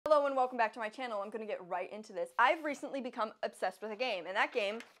welcome back to my channel. I'm gonna get right into this. I've recently become obsessed with a game, and that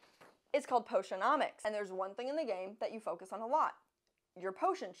game is called Potionomics. And there's one thing in the game that you focus on a lot, your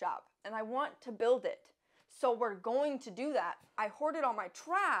potion shop. And I want to build it. So we're going to do that. I hoarded all my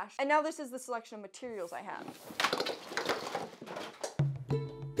trash, and now this is the selection of materials I have.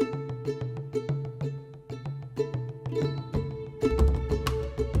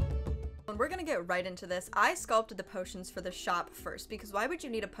 We're gonna get right into this. I sculpted the potions for the shop first, because why would you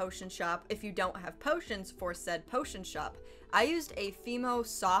need a potion shop if you don't have potions for said potion shop? I used a Fimo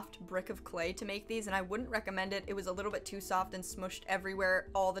soft brick of clay to make these, and I wouldn't recommend it. It was a little bit too soft and smushed everywhere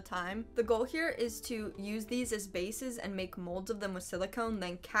all the time. The goal here is to use these as bases and make molds of them with silicone,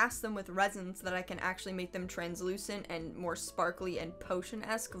 then cast them with resin so that I can actually make them translucent and more sparkly and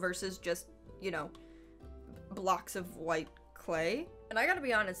potion-esque versus just, you know, blocks of white clay. And I gotta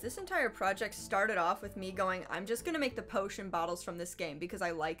be honest, this entire project started off with me going, I'm just gonna make the potion bottles from this game because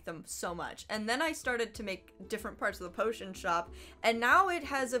I like them so much. And then I started to make different parts of the potion shop, and now it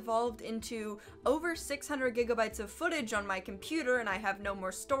has evolved into over 600 gigabytes of footage on my computer, and I have no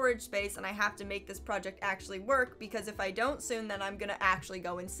more storage space, and I have to make this project actually work, because if I don't soon, then I'm gonna actually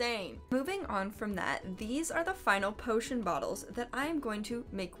go insane. Moving on from that, these are the final potion bottles that I am going to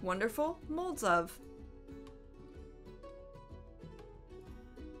make wonderful molds of.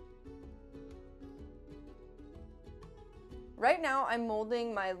 Right now, I'm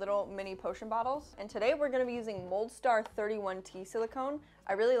molding my little mini potion bottles, and today we're going to be using Moldstar 31T silicone.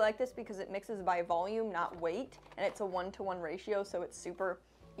 I really like this because it mixes by volume, not weight, and it's a 1-to-1 ratio, so it's super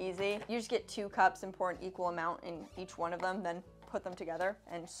easy. You just get 2 cups and pour an equal amount in each one of them, then put them together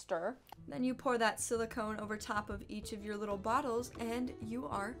and stir. Then you pour that silicone over top of each of your little bottles, and you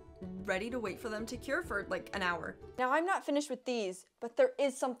are ready to wait for them to cure for like an hour. Now, I'm not finished with these, but there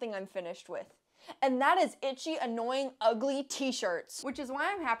is something I'm finished with. And that is itchy, annoying, ugly t-shirts. Which is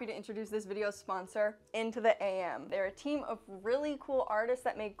why I'm happy to introduce this video's sponsor, Into the AM. They're a team of really cool artists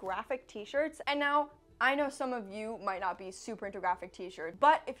that make graphic t-shirts. And now, I know some of you might not be super into graphic t-shirts,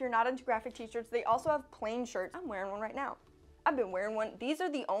 but if you're not into graphic t-shirts, they also have plain shirts. I'm wearing one right now. I've been wearing one. These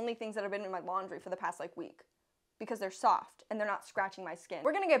are the only things that have been in my laundry for the past like week, because they're soft and they're not scratching my skin.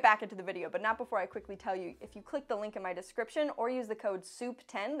 We're gonna get back into the video, but not before I quickly tell you, if you click the link in my description or use the code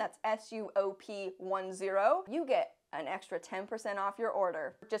SOUP10, that's SUOP10, you get an extra 10% off your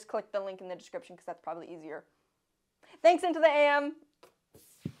order. Just click the link in the description because that's probably easier. Thanks, Into the AM!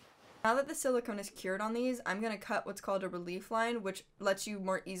 Now that the silicone is cured on these, I'm gonna cut what's called a relief line, which lets you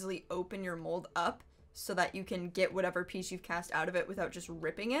more easily open your mold up so that you can get whatever piece you've cast out of it without just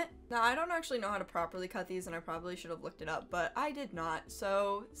ripping it. Now, I don't actually know how to properly cut these, and I probably should have looked it up, but I did not.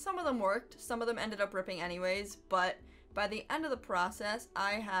 So some of them worked, some of them ended up ripping anyways, but by the end of the process,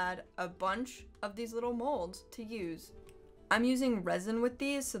 I had a bunch of these little molds to use. I'm using resin with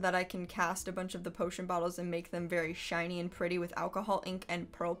these so that I can cast a bunch of the potion bottles and make them very shiny and pretty with alcohol ink and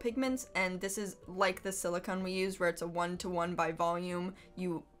pearl pigments, and this is like the silicone we use where it's a 1-to-1 by volume.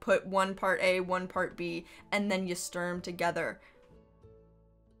 You put one part A, one part B, and then you stir them together.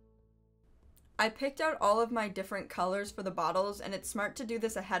 I picked out all of my different colors for the bottles, and it's smart to do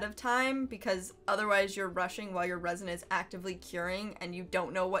this ahead of time because otherwise you're rushing while your resin is actively curing and you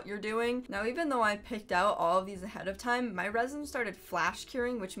don't know what you're doing. Now, even though I picked out all of these ahead of time, my resin started flash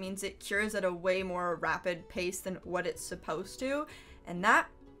curing, which means it cures at a way more rapid pace than what it's supposed to, and that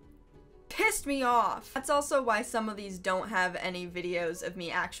pissed me off. That's also why some of these don't have any videos of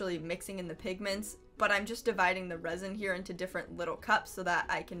me actually mixing in the pigments, but I'm just dividing the resin here into different little cups so that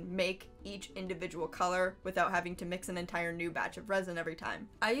I can make each individual color without having to mix an entire new batch of resin every time.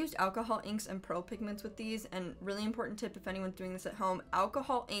 I used alcohol inks and pearl pigments with these, and really important tip if anyone's doing this at home,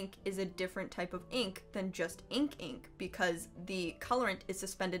 alcohol ink is a different type of ink than just ink because the colorant is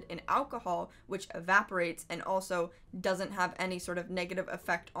suspended in alcohol, which evaporates and also doesn't have any sort of negative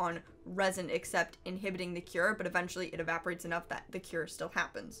effect on resin except inhibiting the cure, but eventually it evaporates enough that the cure still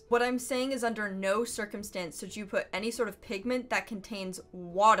happens. What I'm saying is under no circumstance should you put any sort of pigment that contains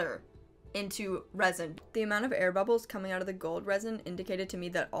water into resin. The amount of air bubbles coming out of the gold resin indicated to me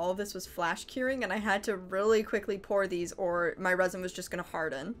that all of this was flash curing, and I had to really quickly pour these or my resin was just gonna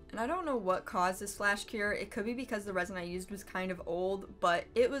harden. And I don't know what caused this flash cure. It could be because the resin I used was kind of old, but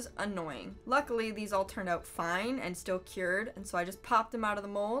it was annoying. Luckily, these all turned out fine and still cured, and so I just popped them out of the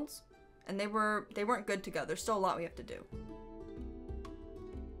molds, and they weren't good to go. There's still a lot we have to do.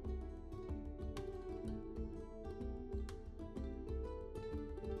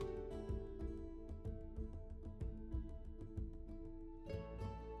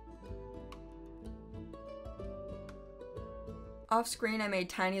 Off screen, I made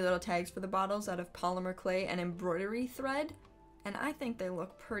tiny little tags for the bottles out of polymer clay and embroidery thread. and I think they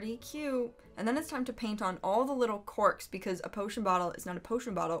look pretty cute. And then it's time to paint on all the little corks, because a potion bottle is not a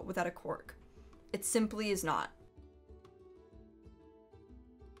potion bottle without a cork. It simply is not.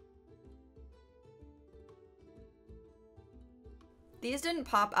 These didn't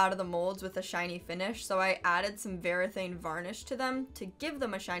pop out of the molds with a shiny finish, so I added some varathane varnish to them to give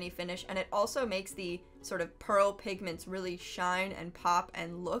them a shiny finish, and it also makes the sort of pearl pigments really shine and pop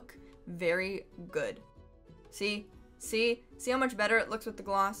and look very good. See? See? See how much better it looks with the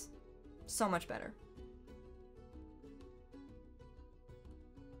gloss? So much better.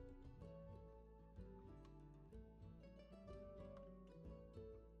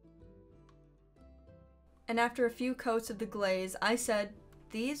 And after a few coats of the glaze, I said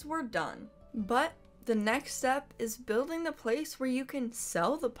these were done. But the next step is building the place where you can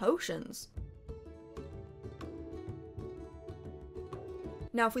sell the potions.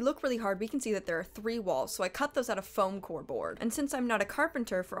 Now, if we look really hard, we can see that there are 3 walls, so I cut those out of foam core board. And since I'm not a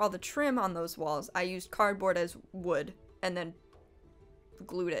carpenter, for all the trim on those walls, I used cardboard as wood and then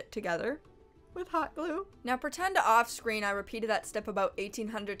glued it together with hot glue. Now pretend off screen I repeated that step about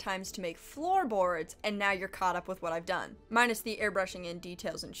 1800 times to make floorboards, and now you're caught up with what I've done. Minus the airbrushing in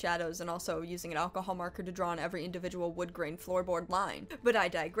details and shadows, and also using an alcohol marker to draw on every individual wood grain floorboard line. But I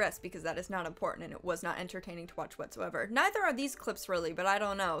digress, because that is not important and it was not entertaining to watch whatsoever. Neither are these clips really, but I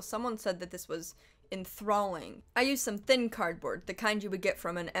don't know. Someone said that this was enthralling. I used some thin cardboard, the kind you would get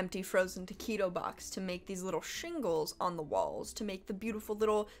from an empty frozen taquito box, to make these little shingles on the walls, to make the beautiful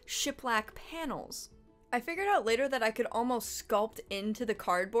little shiplap panels. I figured out later that I could almost sculpt into the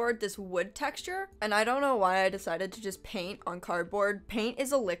cardboard this wood texture, and I don't know why I decided to just paint on cardboard. Paint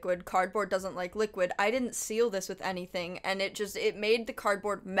is a liquid, cardboard doesn't like liquid. I didn't seal this with anything, and it made the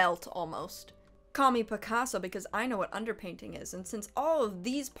cardboard melt almost. Call me Picasso, because I know what underpainting is, and since all of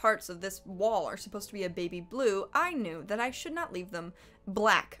these parts of this wall are supposed to be a baby blue, I knew that I should not leave them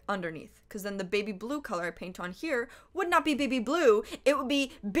black underneath, because then the baby blue color I paint on here would not be baby blue, it would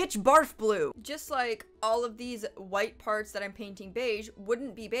be bitch barf blue. Just like all of these white parts that I'm painting beige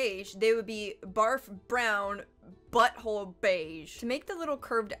wouldn't be beige, they would be barf brown, butthole beige. To make the little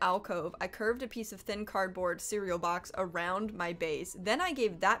curved alcove, I curved a piece of thin cardboard cereal box around my base. Then I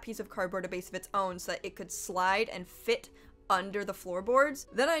gave that piece of cardboard a base of its own so that it could slide and fit under the floorboards.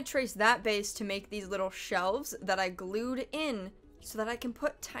 Then I traced that base to make these little shelves that I glued in so that I can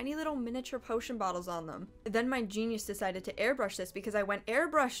put tiny little miniature potion bottles on them. Then my genius decided to airbrush this, because I went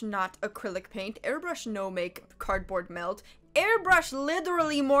airbrush, not acrylic paint. Airbrush no make cardboard melt. Airbrush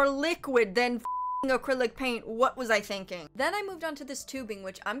literally more liquid than acrylic paint. What was I thinking? Then I moved on to this tubing,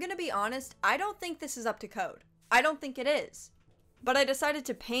 which I'm gonna be honest, I don't think this is up to code. I don't think it is. But I decided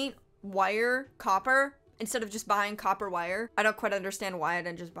to paint wire copper instead of just buying copper wire. I don't quite understand why I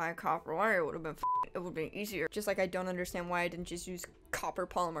didn't just buy copper wire. It would have been easier. Just like I don't understand why I didn't just use copper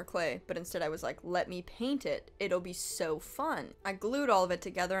polymer clay, but instead I was like, let me paint it. It'll be so fun. I glued all of it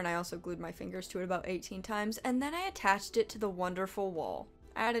together, and I also glued my fingers to it about 18 times, and then I attached it to the wonderful wall.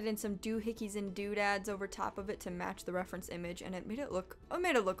 I added in some doohickeys and doodads over top of it to match the reference image, and it made it look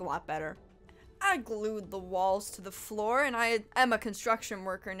a lot better. I glued the walls to the floor, and I am a construction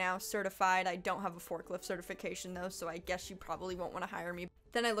worker now, certified. I don't have a forklift certification though, so I guess you probably won't want to hire me.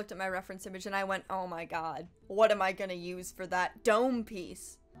 Then I looked at my reference image and I went, oh my god, what am I gonna use for that dome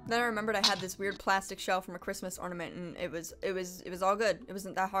piece? Then I remembered I had this weird plastic shell from a Christmas ornament, and it was all good. It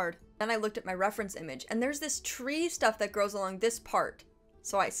wasn't that hard. Then I looked at my reference image, and there's this tree stuff that grows along this part.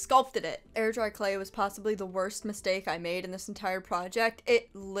 So I sculpted it. Air dry clay was possibly the worst mistake I made in this entire project. It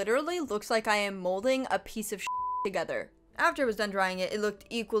literally looks like I am molding a piece of together. After I was done drying it, it looked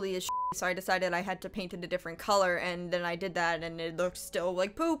equally as so I decided I had to paint it a different color, and then I did that, and it looked still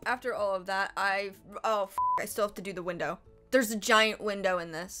like poop. After all of that, I still have to do the window. There's a giant window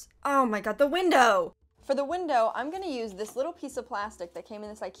in this. Oh my god, the window! For the window, I'm gonna use this little piece of plastic that came in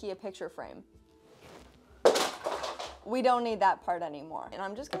this IKEA picture frame. We don't need that part anymore. And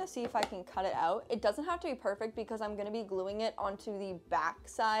I'm just gonna see if I can cut it out. It doesn't have to be perfect because I'm gonna be gluing it onto the back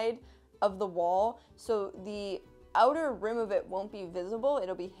side of the wall, so the outer rim of it won't be visible.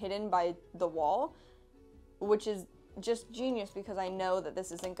 It'll be hidden by the wall, which is just genius because I know that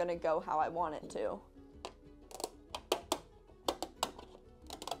this isn't gonna go how I want it to.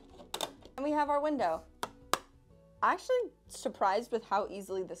 And we have our window. I'm actually surprised with how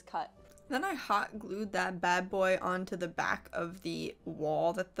easily this cut. Then I hot glued that bad boy onto the back of the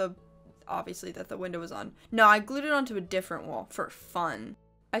wall that the window was on. No, I glued it onto a different wall for fun.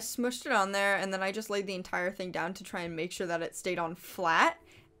 I smushed it on there, and then I just laid the entire thing down to try and make sure that it stayed on flat.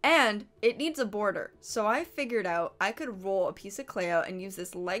 And it needs a border. So I figured out I could roll a piece of clay out and use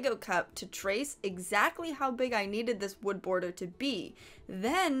this Lego cup to trace exactly how big I needed this wood border to be.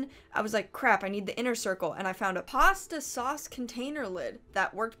 Then I was like, crap, I need the inner circle. And I found a pasta sauce container lid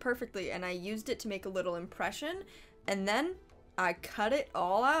that worked perfectly. And I used it to make a little impression. And then I cut it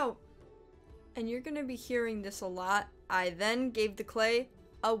all out. And you're gonna be hearing this a lot. I then gave the clay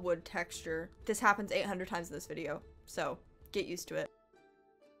a wood texture. This happens 800 times in this video, so get used to it.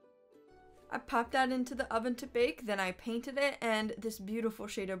 I popped that into the oven to bake, then I painted it, and this beautiful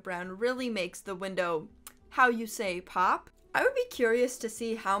shade of brown really makes the window, how you say, pop. I would be curious to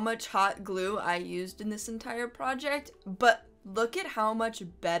see how much hot glue I used in this entire project, but look at how much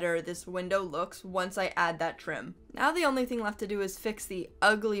better this window looks once I add that trim. Now the only thing left to do is fix the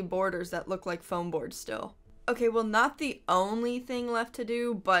ugly borders that look like foam boards still. Okay, well, not the only thing left to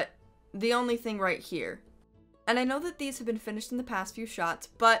do, but the only thing right here. And I know that these have been finished in the past few shots,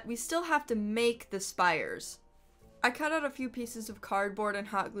 but we still have to make the spires. I cut out a few pieces of cardboard and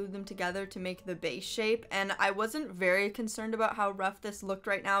hot glued them together to make the base shape, and I wasn't very concerned about how rough this looked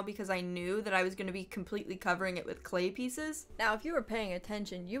right now because I knew that I was going to be completely covering it with clay pieces. Now, if you were paying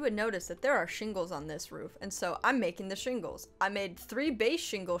attention, you would notice that there are shingles on this roof, and so I'm making the shingles. I made 3 base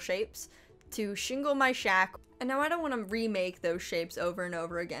shingle shapes to shingle my shack. And now I don't want to remake those shapes over and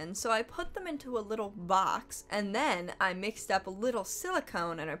over again, so I put them into a little box, and then I mixed up a little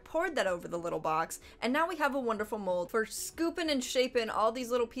silicone and I poured that over the little box, and now we have a wonderful mold for scooping and shaping all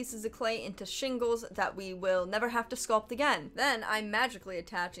these little pieces of clay into shingles that we will never have to sculpt again. Then I'm magically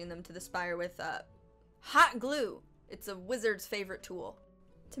attaching them to the spire with hot glue. It's a wizard's favorite tool.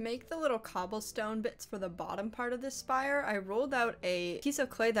 To make the little cobblestone bits for the bottom part of this spire, I rolled out a piece of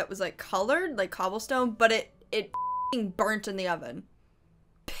clay that was like colored like cobblestone, but it burnt in the oven.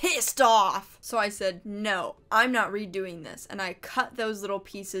 Pissed off! So I said, no, I'm not redoing this. And I cut those little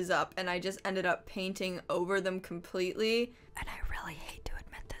pieces up and I just ended up painting over them completely. And I really hate to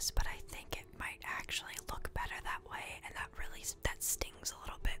admit this, but I think it might actually look better that way. And that stings a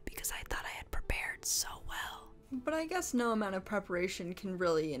little bit because I thought I had prepared so well. But I guess no amount of preparation can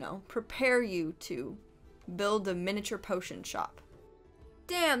really, prepare you to build a miniature potion shop.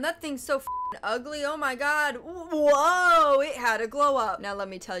 Damn, that thing's so ugly. Oh my god. Whoa, it had a glow up. Now let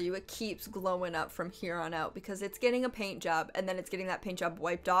me tell you, it keeps glowing up from here on out because it's getting a paint job, and then it's getting that paint job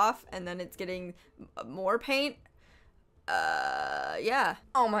wiped off, and then it's getting more paint. Yeah.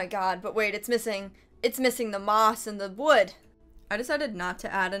 Oh my god, but wait, it's missing the moss and the wood. I decided not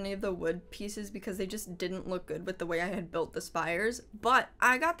to add any of the wood pieces because they just didn't look good with the way I had built the spires, but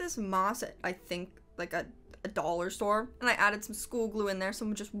I got this moss at, I think, like a dollar store, and I added some school glue in there,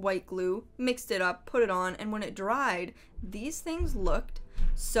 some just white glue, mixed it up, put it on, and when it dried, these things looked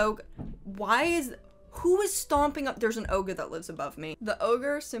so good. Who is stomping up? There's an ogre that lives above me. The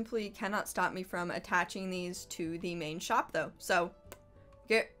ogre simply cannot stop me from attaching these to the main shop though, so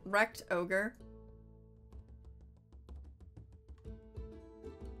get wrecked, ogre.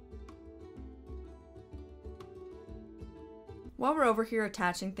 While we're over here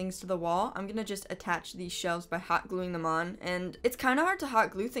attaching things to the wall, I'm gonna just attach these shelves by hot gluing them on, and it's kind of hard to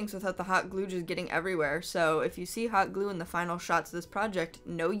hot glue things without the hot glue just getting everywhere, so if you see hot glue in the final shots of this project,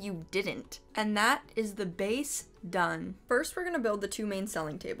 no you didn't. And that is the base done. First, we're gonna build the 2 main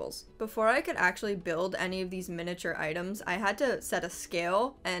selling tables. Before I could actually build any of these miniature items, I had to set a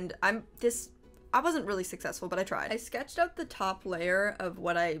scale, and I wasn't really successful, but I tried. I sketched out the top layer of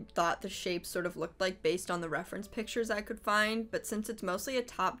what I thought the shape sort of looked like based on the reference pictures I could find, but since it's mostly a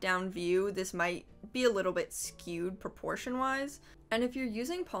top-down view, this might be a little bit skewed proportion-wise. And if you're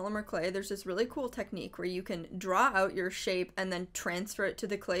using polymer clay, there's this really cool technique where you can draw out your shape and then transfer it to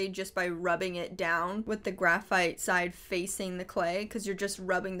the clay just by rubbing it down with the graphite side facing the clay, because you're just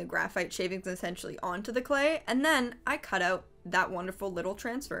rubbing the graphite shavings essentially onto the clay, and then I cut out that wonderful little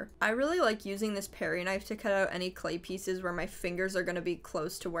transfer. I really like using this paring knife to cut out any clay pieces where my fingers are going to be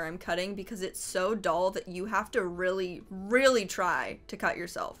close to where I'm cutting because it's so dull that you have to really, really try to cut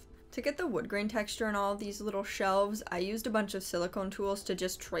yourself. To get the wood grain texture on all of these little shelves, I used a bunch of silicone tools to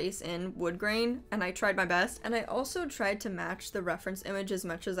just trace in wood grain, and I tried my best. And I also tried to match the reference image as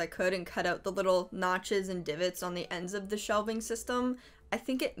much as I could and cut out the little notches and divots on the ends of the shelving system. I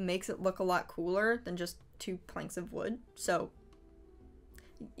think it makes it look a lot cooler than just 2 planks of wood, so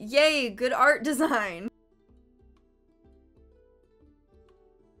yay, good art design!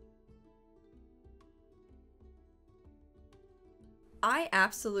 I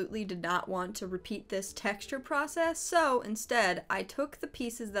absolutely did not want to repeat this texture process, so instead I took the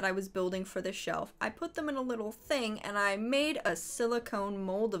pieces that I was building for the shelf, I put them in a little thing, and I made a silicone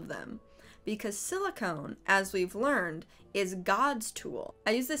mold of them. Because silicone, as we've learned, is God's tool.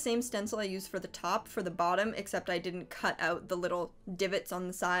 I used the same stencil I used for the top for the bottom, except I didn't cut out the little divots on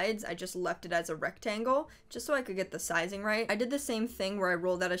the sides. I just left it as a rectangle, just so I could get the sizing right. I did the same thing where I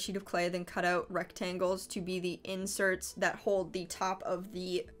rolled out a sheet of clay, then cut out rectangles to be the inserts that hold the top of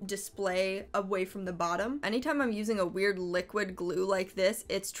the display away from the bottom. Anytime I'm using a weird liquid glue like this,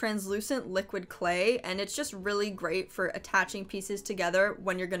 it's translucent liquid clay, and it's just really great for attaching pieces together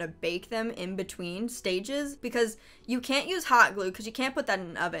when you're gonna bake them in between stages, because you can't use hot glue because you can't put that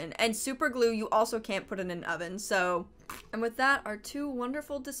in an oven, and super glue you also can't put in an oven. So, and with that, our two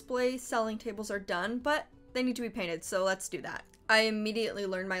wonderful display selling tables are done, but they need to be painted, so let's do that. I immediately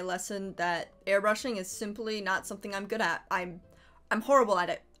learned my lesson that airbrushing is simply not something I'm good at. I'm horrible at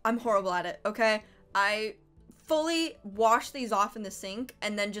it. I'm horrible at it, okay? I fully washed these off in the sink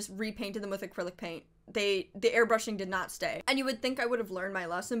and then just repainted them with acrylic paint. The airbrushing did not stay. And you would think I would have learned my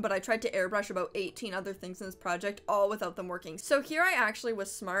lesson, but I tried to airbrush about 18 other things in this project, all without them working. So here I actually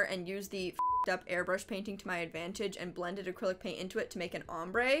was smart and used the up airbrush painting to my advantage and blended acrylic paint into it to make an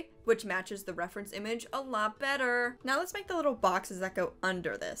ombre, which matches the reference image a lot better. Now let's make the little boxes that go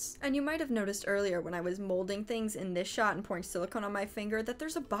under this. And you might have noticed earlier when I was molding things in this shot and pouring silicone on my finger that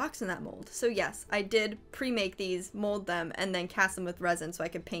there's a box in that mold. So yes, I did pre-make these, mold them, and then cast them with resin so I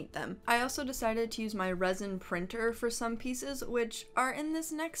could paint them. I also decided to use my resin printer for some pieces, which are in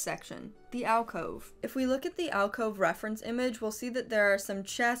this next section, the alcove. If we look at the alcove reference image, we'll see that there are some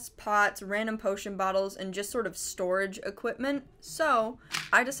chests, pots, random potion bottles, and just sort of storage equipment. So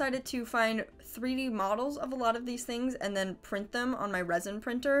I decided to find 3D models of a lot of these things and then print them on my resin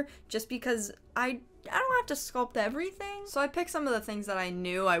printer, just because I don't have to sculpt everything. So I picked some of the things that I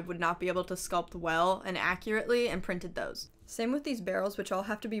knew I would not be able to sculpt well and accurately and printed those. Same with these barrels, which all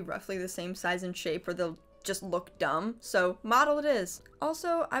have to be roughly the same size and shape or they'll just look dumb, so model it is.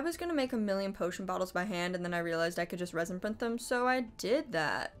 Also, I was gonna make a million potion bottles by hand and then I realized I could just resin print them, so I did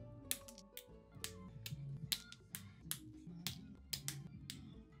that.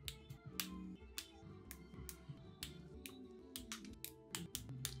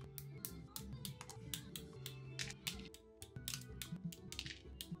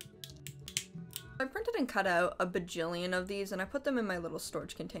 I printed and cut out a bajillion of these and I put them in my little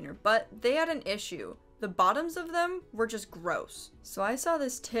storage container, but they had an issue. The bottoms of them were just gross. So I saw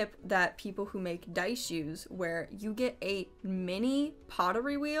this tip that people who make dice use where you get a mini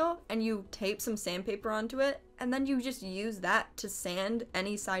pottery wheel and you tape some sandpaper onto it and then you just use that to sand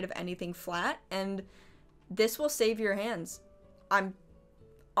any side of anything flat, and this will save your hands.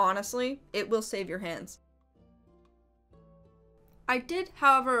 Honestly, it will save your hands. I did,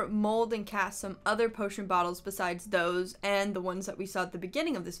 however, mold and cast some other potion bottles besides those and the ones that we saw at the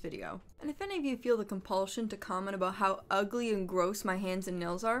beginning of this video. And if any of you feel the compulsion to comment about how ugly and gross my hands and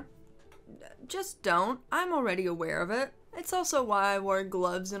nails are, just don't. I'm already aware of it. It's also why I wore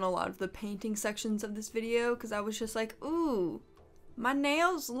gloves in a lot of the painting sections of this video, because I was just like, ooh, my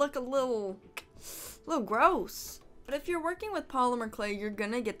nails look a little gross. But if you're working with polymer clay, you're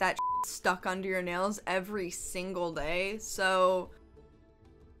gonna get that stuck under your nails every single day, so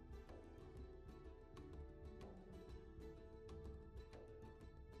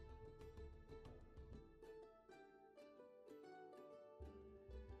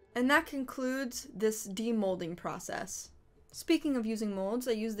and that concludes this demolding process. Speaking of using molds,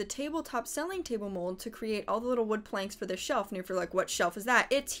 I used the tabletop selling table mold to create all the little wood planks for this shelf, and if you're like, what shelf is that?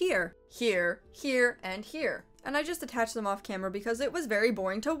 It's here, here, here, and here. And I just attached them off camera because it was very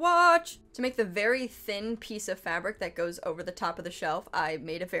boring to watch. To make the very thin piece of fabric that goes over the top of the shelf, I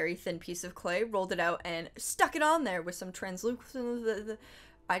made a very thin piece of clay, rolled it out, and stuck it on there with some translucent...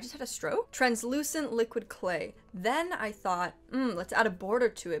 I just had a stroke? Translucent liquid clay. Then I thought, let's add a border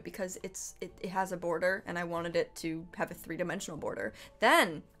to it because it has a border and I wanted it to have a three-dimensional border.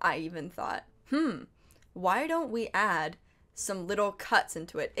 Then I even thought, why don't we add some little cuts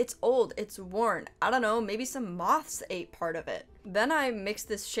into it? It's old, it's worn, I don't know, maybe some moths ate part of it. Then I mixed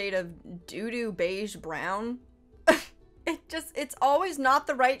this shade of doo-doo beige brown. It's always not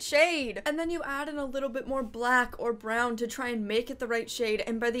the right shade. And then you add in a little bit more black or brown to try and make it the right shade,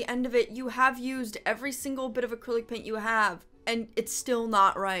 and by the end of it, you have used every single bit of acrylic paint you have, and it's still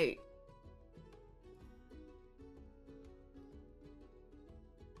not right.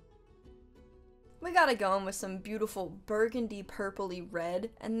 We gotta go in with some beautiful burgundy purpley red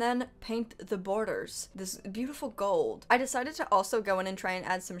and then paint the borders. This beautiful gold. I decided to also go in and try and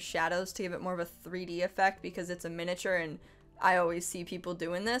add some shadows to give it more of a 3D effect because it's a miniature and I always see people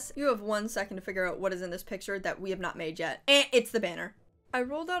doing this. You have 1 second to figure out what is in this picture that we have not made yet. And it's the banner. I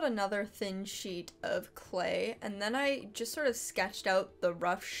rolled out another thin sheet of clay and then I just sort of sketched out the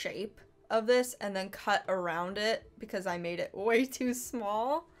rough shape of this and then cut around it because I made it way too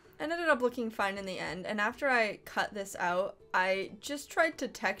small. It ended up looking fine in the end, and after I cut this out, I just tried to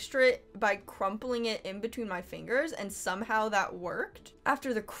texture it by crumpling it in between my fingers, and somehow that worked.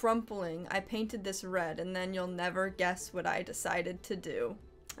 After the crumpling, I painted this red, and then you'll never guess what I decided to do.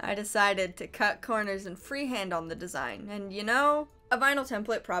 I decided to cut corners and freehand on the design, and you know, a vinyl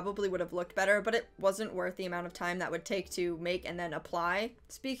template probably would have looked better, but it wasn't worth the amount of time that would take to make and then apply.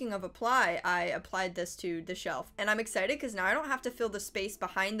 Speaking of apply, I applied this to the shelf, and I'm excited because now I don't have to fill the space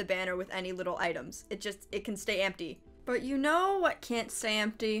behind the banner with any little items. It can stay empty. But you know what can't stay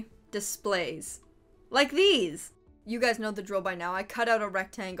empty? Displays. Like these! You guys know the drill by now. I cut out a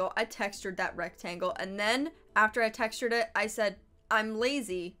rectangle, I textured that rectangle, and then after I textured it, I said, I'm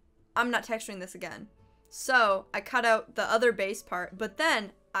lazy, I'm not texturing this again. So I cut out the other base part, but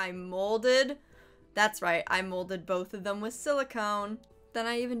then I molded, that's right, I molded both of them with silicone. Then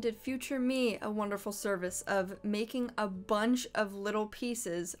I even did future me a wonderful service of making a bunch of little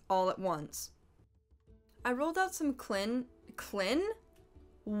pieces all at once. I rolled out some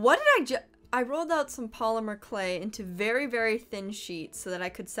I rolled out some polymer clay into very, very thin sheets so that I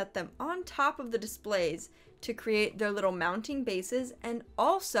could set them on top of the displays to create their little mounting bases and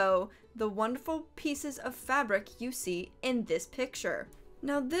also the wonderful pieces of fabric you see in this picture.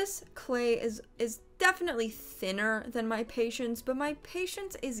 Now this clay is definitely thinner than my patience, but my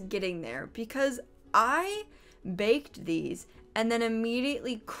patience is getting there because I baked these and then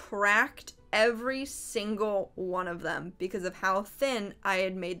immediately cracked every single one of them because of how thin I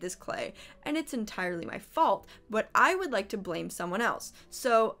had made this clay, and it's entirely my fault, but I would like to blame someone else.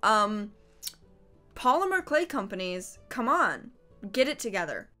 So, polymer clay companies, come on, get it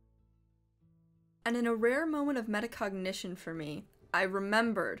together. And in a rare moment of metacognition for me, I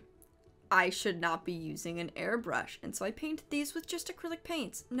remembered I should not be using an airbrush, and so I painted these with just acrylic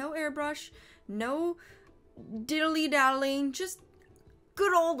paints. No airbrush, no diddly-daddling, just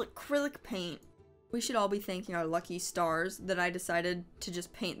good old acrylic paint. We should all be thanking our lucky stars that I decided to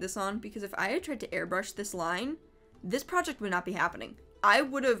just paint this on, because if I had tried to airbrush this line, this project would not be happening. I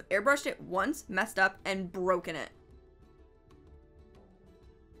would have airbrushed it once, messed up, and broken it.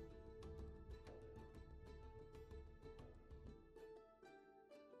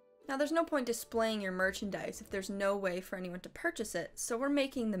 Now there's no point displaying your merchandise if there's no way for anyone to purchase it, so we're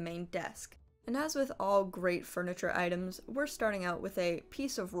making the main desk. And as with all great furniture items, we're starting out with a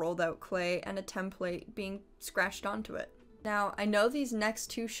piece of rolled out clay and a template being scratched onto it. Now, I know these next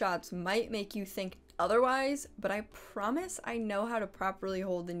two shots might make you think otherwise, but I promise I know how to properly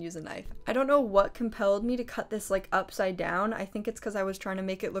hold and use a knife. I don't know what compelled me to cut this like upside down. I think it's because I was trying to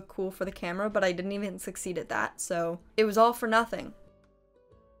make it look cool for the camera, but I didn't even succeed at that, so it was all for nothing.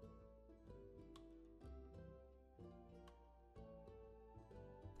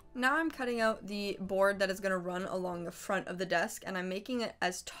 Now I'm cutting out the board that is going to run along the front of the desk, and I'm making it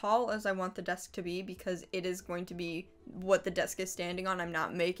as tall as I want the desk to be because it is going to be what the desk is standing on. I'm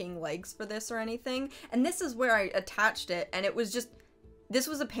not making legs for this or anything. And this is where I attached it, and it was just, this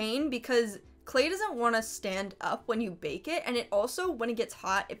was a pain because clay doesn't want to stand up when you bake it, and it also, when it gets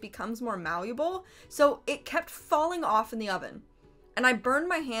hot, it becomes more malleable, so it kept falling off in the oven. And I burned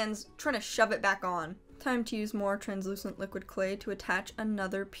my hands trying to shove it back on. Time to use more translucent liquid clay to attach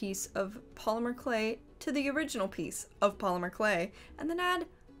another piece of polymer clay to the original piece of polymer clay, and then add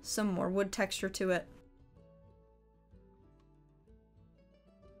some more wood texture to it.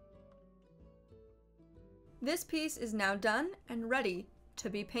 This piece is now done and ready to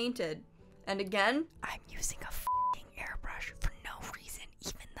be painted. And again, I'm using a f***ing airbrush for no reason,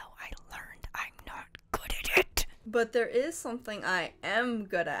 even though I learned I'm not good at it. But there is something I am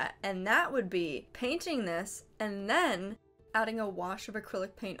good at, and that would be painting this and then adding a wash of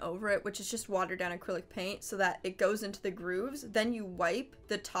acrylic paint over it, which is just watered down acrylic paint so that it goes into the grooves. Then you wipe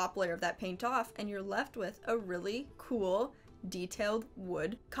the top layer of that paint off and you're left with a really cool detailed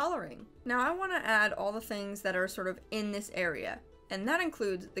wood coloring. Now I want to add all the things that are sort of in this area, and that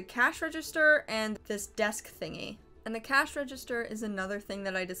includes the cash register and this desk thingy. And the cash register is another thing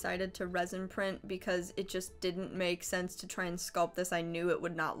that I decided to resin print because it just didn't make sense to try and sculpt this. I knew it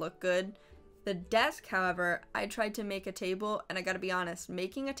would not look good. The desk, however, I tried to make a table, and I gotta be honest,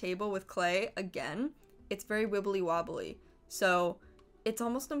 making a table with clay, again, it's very wibbly wobbly. So it's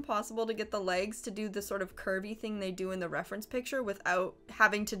almost impossible to get the legs to do the sort of curvy thing they do in the reference picture without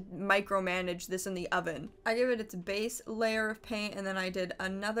having to micromanage this in the oven. I gave it its base layer of paint, and then I did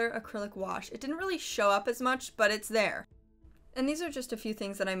another acrylic wash. It didn't really show up as much, but it's there. And these are just a few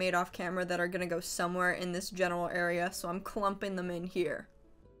things that I made off camera that are gonna go somewhere in this general area, so I'm clumping them in here.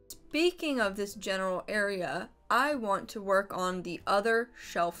 Speaking of this general area, I want to work on the other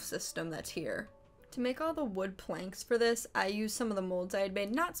shelf system that's here. To make all the wood planks for this, I used some of the molds I had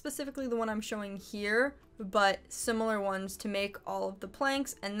made, not specifically the one I'm showing here, but similar ones to make all of the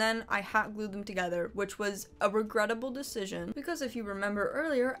planks, and then I hot glued them together, which was a regrettable decision because if you remember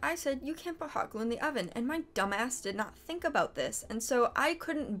earlier, I said you can't put hot glue in the oven, and my dumbass did not think about this, and so I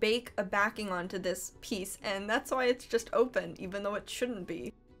couldn't bake a backing onto this piece, and that's why it's just open, even though it shouldn't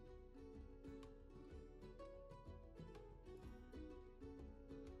be.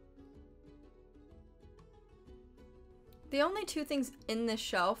 The only two things in this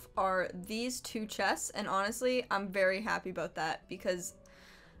shelf are these two chests, and honestly, I'm very happy about that because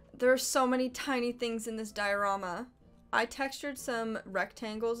there are so many tiny things in this diorama. I textured some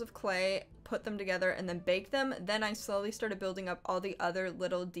rectangles of clay, put them together, and then baked them. Then I slowly started building up all the other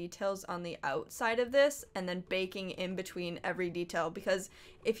little details on the outside of this, and then baking in between every detail, because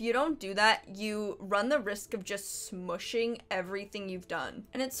if you don't do that, you run the risk of just smushing everything you've done.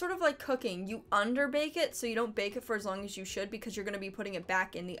 And it's sort of like cooking. You underbake it, so you don't bake it for as long as you should, because you're going to be putting it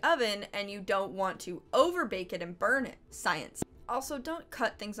back in the oven, and you don't want to overbake it and burn it. Science. Also, don't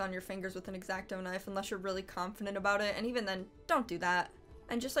cut things on your fingers with an X-Acto knife unless you're really confident about it, and even then, don't do that.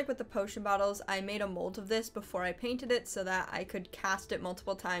 And just like with the potion bottles, I made a mold of this before I painted it so that I could cast it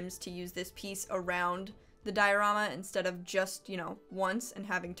multiple times to use this piece around the diorama instead of just, you know, once and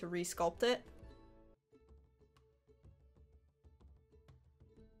having to re-sculpt it.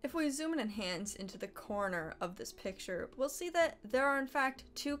 If we zoom and enhance into the corner of this picture, we'll see that there are in fact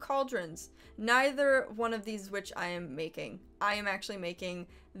two cauldrons. Neither one of these which I am making. I am actually making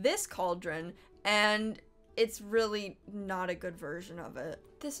this cauldron, and it's really not a good version of it.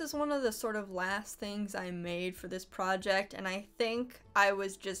 This is one of the sort of last things I made for this project, and I think I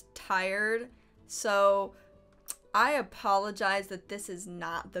was just tired, so I apologize that this is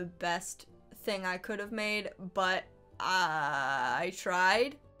not the best thing I could have made, but I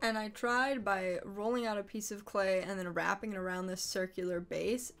tried. And I tried by rolling out a piece of clay and then wrapping it around this circular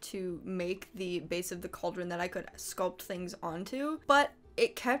base to make the base of the cauldron that I could sculpt things onto, but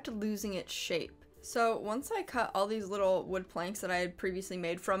it kept losing its shape. So once I cut all these little wood planks that I had previously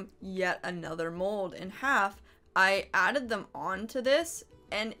made from yet another mold in half, I added them onto this,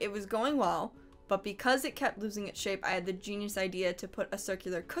 and it was going well. But because it kept losing its shape, I had the genius idea to put a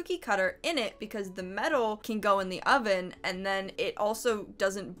circular cookie cutter in it because the metal can go in the oven and then it also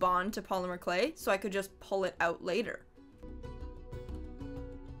doesn't bond to polymer clay, so I could just pull it out later.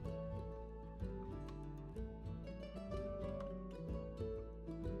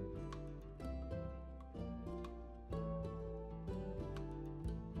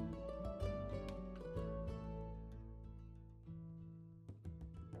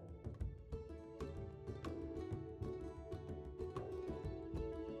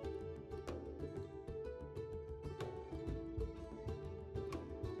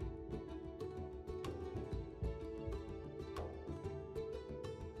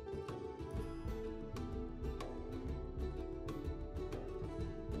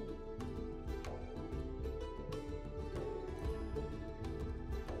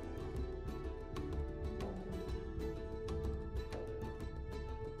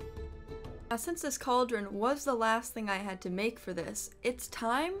 Now, since this cauldron was the last thing I had to make for this, it's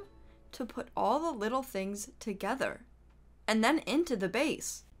time to put all the little things together and then into the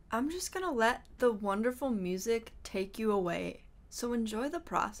base. I'm just gonna let the wonderful music take you away, so enjoy the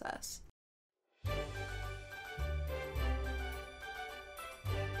process.